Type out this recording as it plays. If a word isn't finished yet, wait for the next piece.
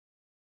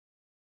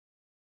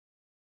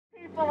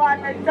People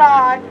on the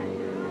dock.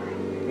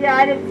 Yeah,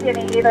 I didn't see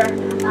any either.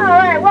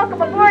 Alright,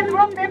 welcome aboard the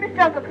World Famous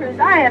Jungle Cruise.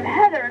 I am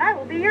Heather, and I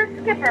will be your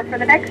skipper for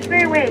the next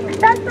 3 weeks.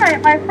 That's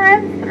right, my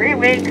friends, 3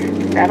 weeks.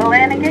 Settle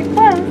in and get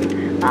close.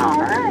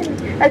 Alright.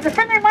 As a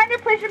friendly reminder,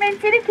 please remain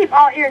seated. Keep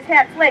all ears,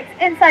 hands, legs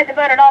inside the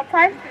boat at all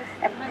times.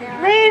 And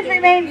please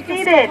remain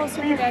seated.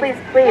 Please, please,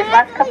 please.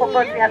 Last couple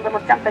boats we had little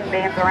jumping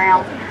bands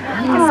around.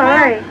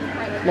 Alright.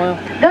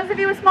 Those of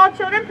you with small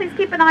children, please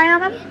keep an eye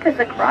on them, because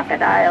the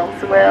crocodiles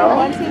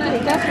will.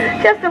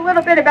 Just a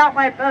little bit about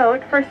my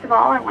boat. First of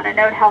all, I want to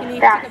note how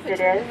fast it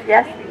is.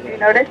 Yes, you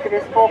notice it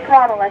is full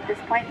throttle at this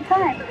point in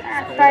time.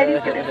 That's right, he's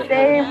going to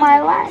save my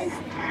life.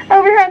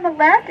 Over here on the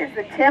left is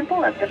the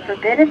Temple of the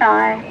Forbidden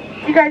Eye.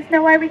 Do you guys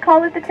know why we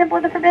call it the Temple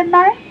of the Forbidden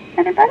Eye?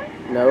 Anybody?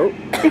 No.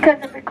 Because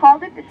if we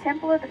called it the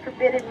Temple of the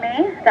Forbidden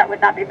Me, that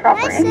would not be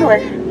proper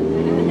English.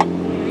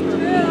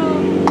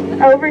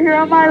 Over here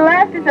on my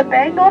left is a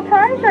Bengal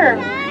tiger.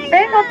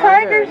 Bengal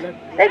tigers,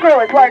 they grow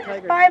as large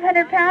as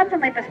 500 pounds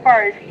and leap as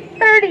far as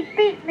 30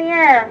 feet in the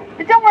air.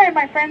 But don't worry,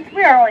 my friends,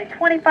 we are only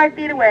 25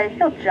 feet away.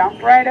 He'll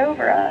jump right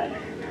over us.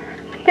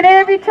 Can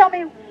any of you tell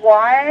me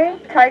why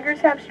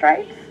tigers have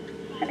stripes?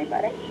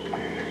 Anybody?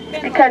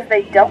 It's because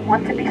they don't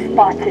want to be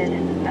spotted. They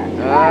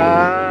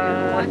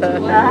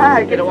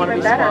don't want to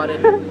be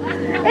spotted.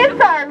 It's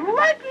our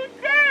lucky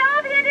day.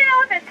 All the Indian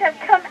elephants have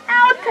come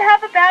out to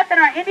have a bath in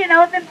our Indian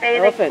elephant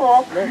bathing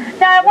pool.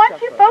 Now, I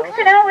want you folks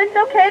to know it's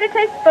okay to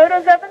take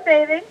photos of them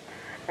bathing.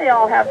 They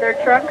all have their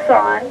trunks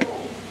on.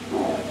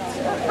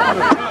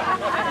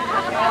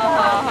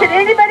 Can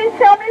anybody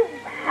tell me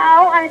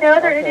how I know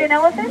they're Indian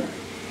elephants?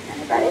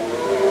 Anybody?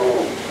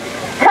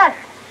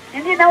 Tusks.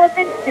 Indian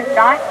elephants do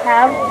not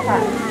have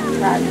tusks.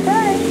 That's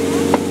right.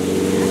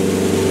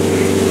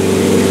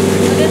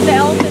 What does the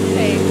elephant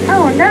say?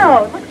 Oh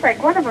no, it looks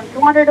like one of them's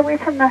wandered away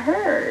from the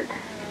herd.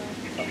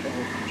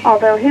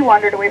 Although he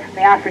wandered away from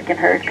the African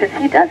herd because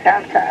he does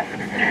have tusks.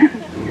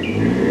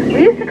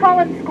 We used to call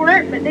him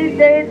Squirt, but these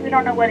days we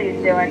don't know what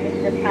he's doing.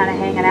 He's just kind of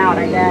hanging out,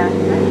 I guess.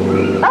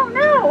 Oh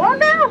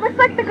no, looks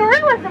like the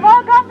gorillas have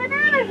all got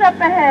bananas up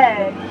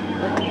ahead.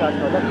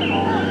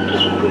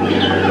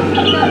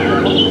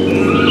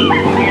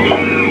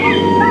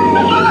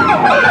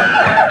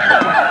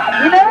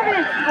 You know the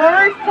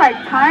explorers tried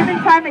time and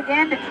time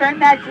again to turn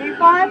that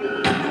Jeep on?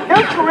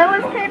 Those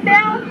gorillas came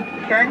down,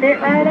 turned it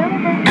right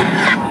over.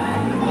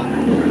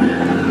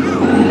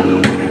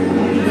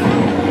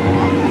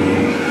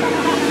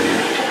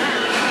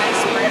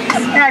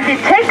 Now, if you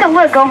take a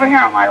look over here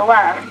on my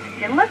left,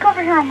 if you look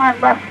over here on my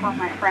left,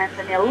 my friends,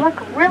 and you look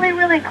really,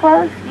 really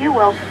close, you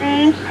will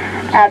see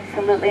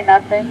absolutely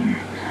nothing.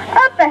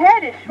 Up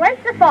ahead is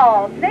Schweitzer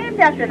Falls, named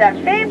after that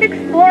famed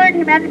explorer and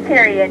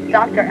humanitarian,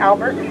 Dr.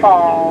 Albert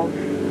Falls.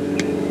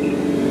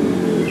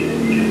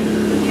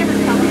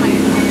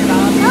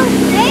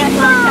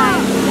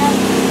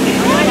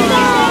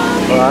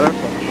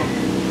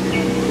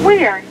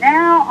 We are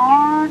now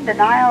on the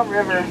Nile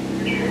River.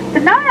 The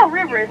Nile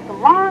River is the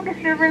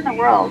longest river in the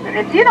world, and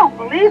if you don't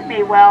believe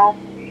me, well,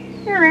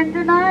 you're in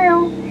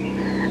denial.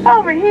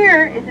 Over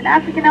here is an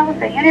African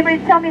elephant. Anybody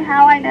tell me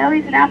how I know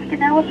he's an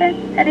African elephant?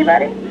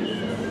 Anybody?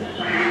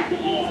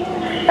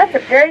 That's a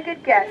very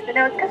good guess. You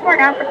know, it's because we're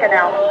in Africa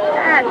now.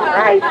 That's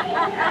right.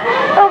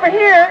 Over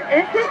here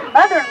is his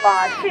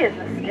mother-in-law. She is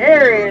the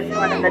scariest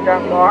one in the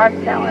jungle,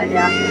 I'm telling you.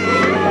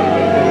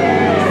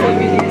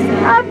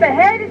 Up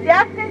ahead is the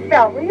African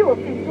belt, where you will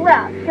see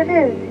giraffes,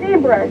 canoes,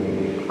 zebras,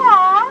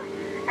 aww,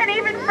 and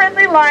even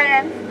friendly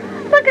lions.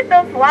 Look at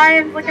those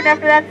lions looking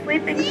after that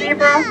sleeping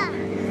zebra.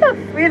 So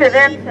sweet of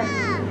them to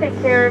take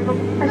care of them.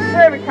 I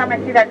swear every time I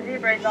see that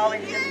zebra, he's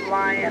always just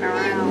lying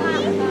around.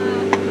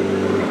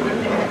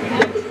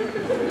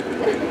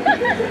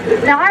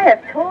 Now, I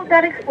have told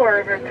that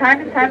explorer time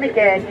and time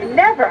again, you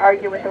never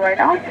argue with the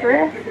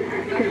rhinoceros,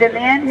 because in the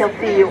end, he'll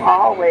see you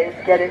always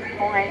get his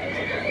point.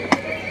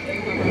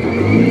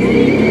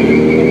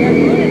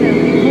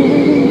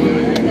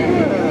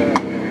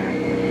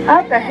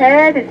 Up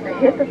ahead is the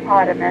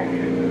hippopotamus.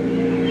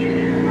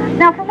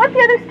 Now, from what the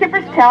other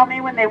skippers tell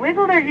me, when they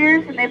wiggle their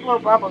ears and they blow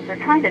bubbles, they're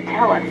trying to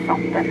tell us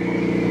something.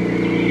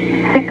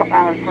 Think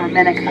about it for a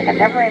minute, because I can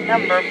never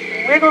remember.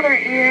 Wiggle their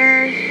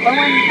ears,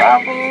 blowing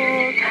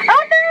bubbles.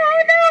 Oh no,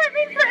 it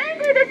means they're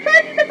angry. They're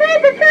charging the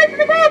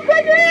boat,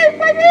 Plug your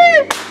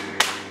ears.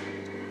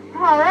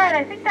 All right,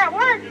 I think that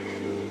worked.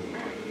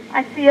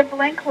 I see a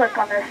blank look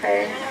on their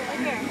face.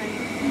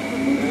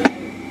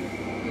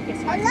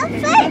 On the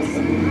face.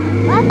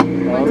 What?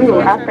 Ooh,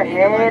 up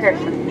ahead are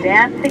some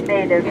dancing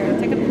natives.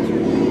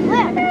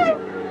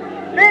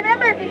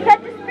 Remember, if you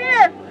catch a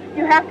spear,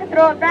 you have to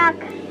throw it back.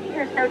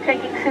 There's no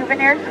taking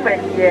souvenirs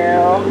with you.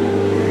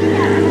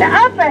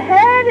 Now, up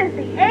ahead is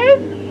the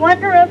 8th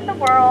wonder of the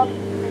world.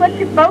 What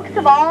you folks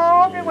have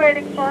all been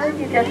waiting for.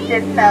 You just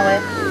didn't know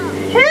it.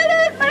 Here it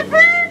is, my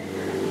friends!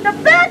 The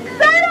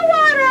backside of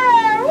water!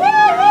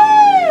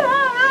 Woohoo!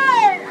 All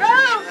right!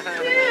 Oh,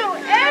 2,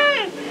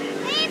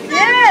 8!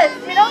 Yes,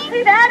 you don't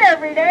see that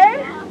every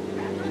day.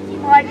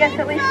 Well, I guess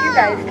at least you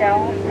guys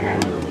don't.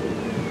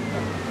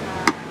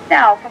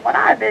 Now, from what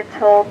I've been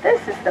told,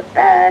 this is the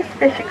best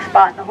fishing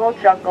spot in the whole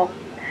jungle.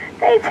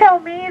 They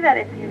tell me that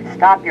if you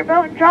stop your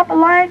boat and drop a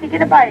line, you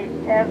get a bite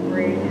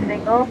every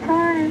single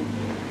time.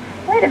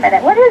 Wait a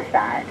minute, what is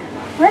that?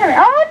 Wait a minute.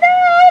 Oh no,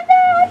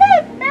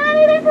 it's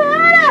man-eating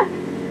piranha!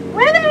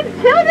 Women,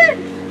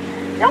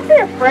 children, don't be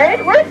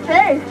afraid, we're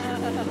safe.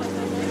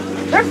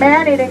 They're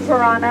man-eating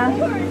piranha.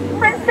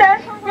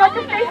 Princess, you want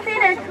to stay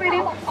seated,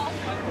 sweetie?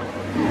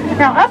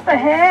 Now up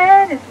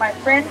ahead is my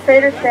friend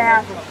Trader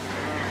Sam.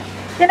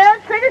 You know,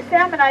 Trader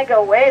Sam and I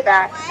go way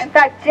back. In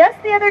fact,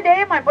 just the other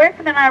day, my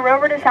boyfriend and I were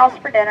over at his house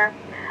for dinner.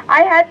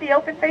 I had the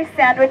open-faced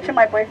sandwich and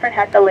my boyfriend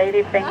had the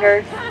lady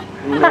fingers.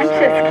 I'm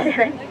just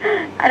kidding.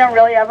 I don't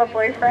really have a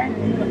boyfriend.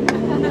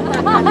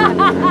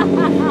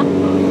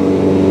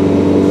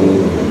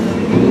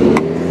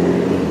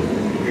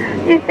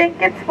 You think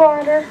it's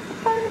water,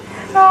 but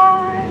it's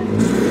not.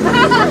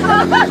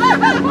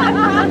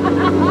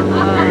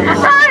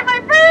 Alright, my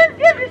friends,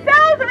 give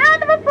yourselves a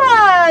round of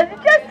applause. You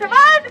just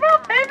survived the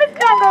world famous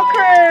jungle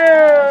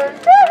cruise.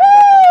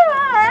 Woohoo!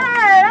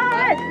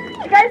 Alright.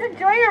 You guys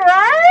enjoy your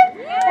ride?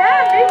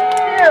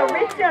 Yeah,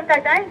 me too. In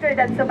fact, I enjoyed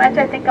that so much,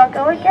 I think I'll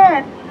go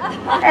again.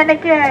 And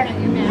again.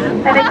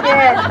 And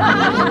again.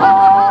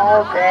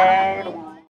 All day